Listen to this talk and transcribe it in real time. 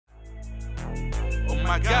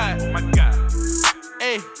my god, oh my god.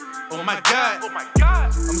 Hey, oh my god, oh my god.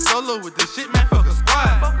 I'm solo with this shit, man, fuck a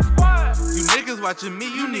squad. You niggas watching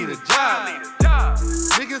me, you need a job.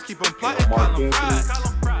 Niggas keep on plotting, call them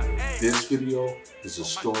fried. This video is a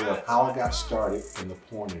story of how I got started in the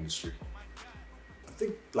porn industry. I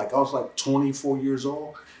think I was 24 years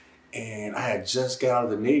old, and I had just got out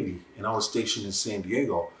of the Navy, and I was stationed in San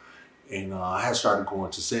Diego. And I had started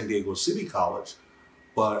going to San Diego City College,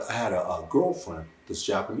 but I had a girlfriend, this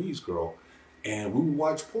Japanese girl, and we would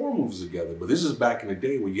watch porn movies together. But this is back in the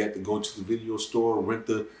day where you had to go to the video store, rent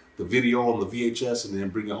the video on the VHS, and then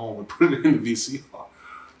bring it home and put it in the VCR.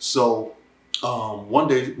 So one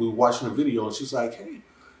day we were watching a video, and she's like, hey,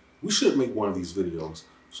 we should make one of these videos.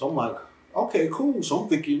 So I'm like, okay, cool. So I'm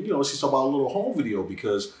thinking, she's talking about a little home video,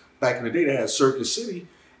 because back in the day they had Circus City,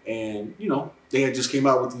 and they had just came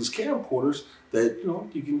out with these camcorders that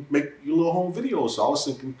you can make your little home videos. So I was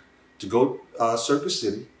thinking to go Circus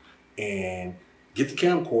City and get the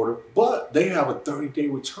camcorder, but they have a 30-day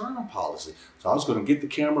return policy. So I was going to get the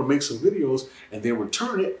camera, make some videos, and then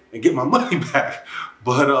return it and get my money back.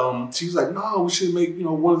 But she's like, no, we should make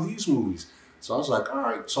one of these movies. So I was like, all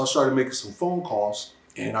right. So I started making some phone calls,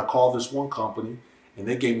 and I called this one company, and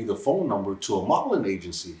they gave me the phone number to a modeling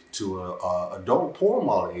agency, to a adult porn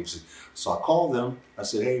modeling agency. So I called them. I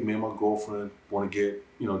said, hey, me and my girlfriend want to get,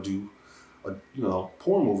 do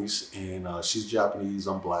porn movies, and she's Japanese,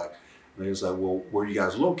 I'm black. And they was like, well, where are you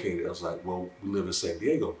guys located? I was like, well, we live in San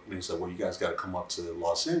Diego. And they was like, well, you guys got to come up to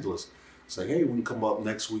Los Angeles. It's like, hey, we can come up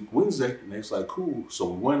next week, Wednesday. And they was like, cool. So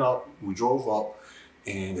we went up, we drove up,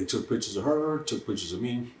 and they took pictures of her, took pictures of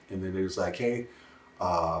me. And then they was like, hey,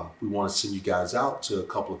 we want to send you guys out to a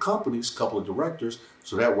couple of companies, a couple of directors,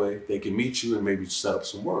 so that way they can meet you and maybe set up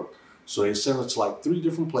some work. So they sent us to 3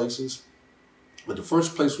 different places. But the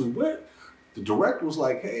first place we went, the director was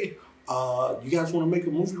like, hey, you guys want to make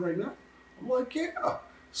a movie right now? I'm like, yeah.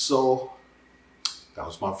 So that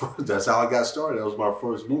was my first, that's how I got started. That was my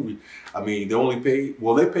first movie. I mean, they only paid,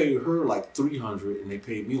 well, they paid her $300 and they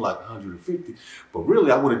paid me $150. But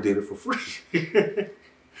really, I would have did it for free.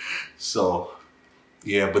 So,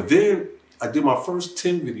 yeah, but then I did my first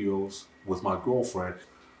 10 videos with my girlfriend.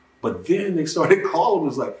 But then they started calling me. It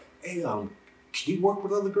was like, hey, can you work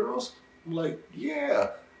with other girls? I'm like, yeah,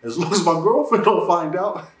 as long as my girlfriend don't find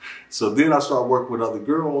out. So then I started working with other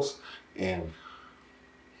girls, and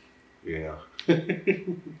yeah,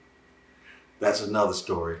 that's another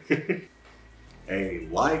story. Hey,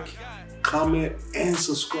 like, comment, and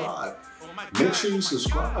subscribe. Make sure you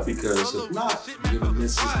subscribe, because if not, you're gonna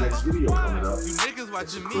miss this next video coming up.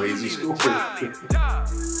 It's a crazy story.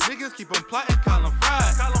 Niggas keep on plotting, call them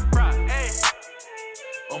fried.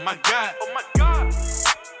 Oh my god, oh my god,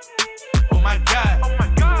 oh my god, oh my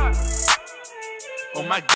god, oh my god.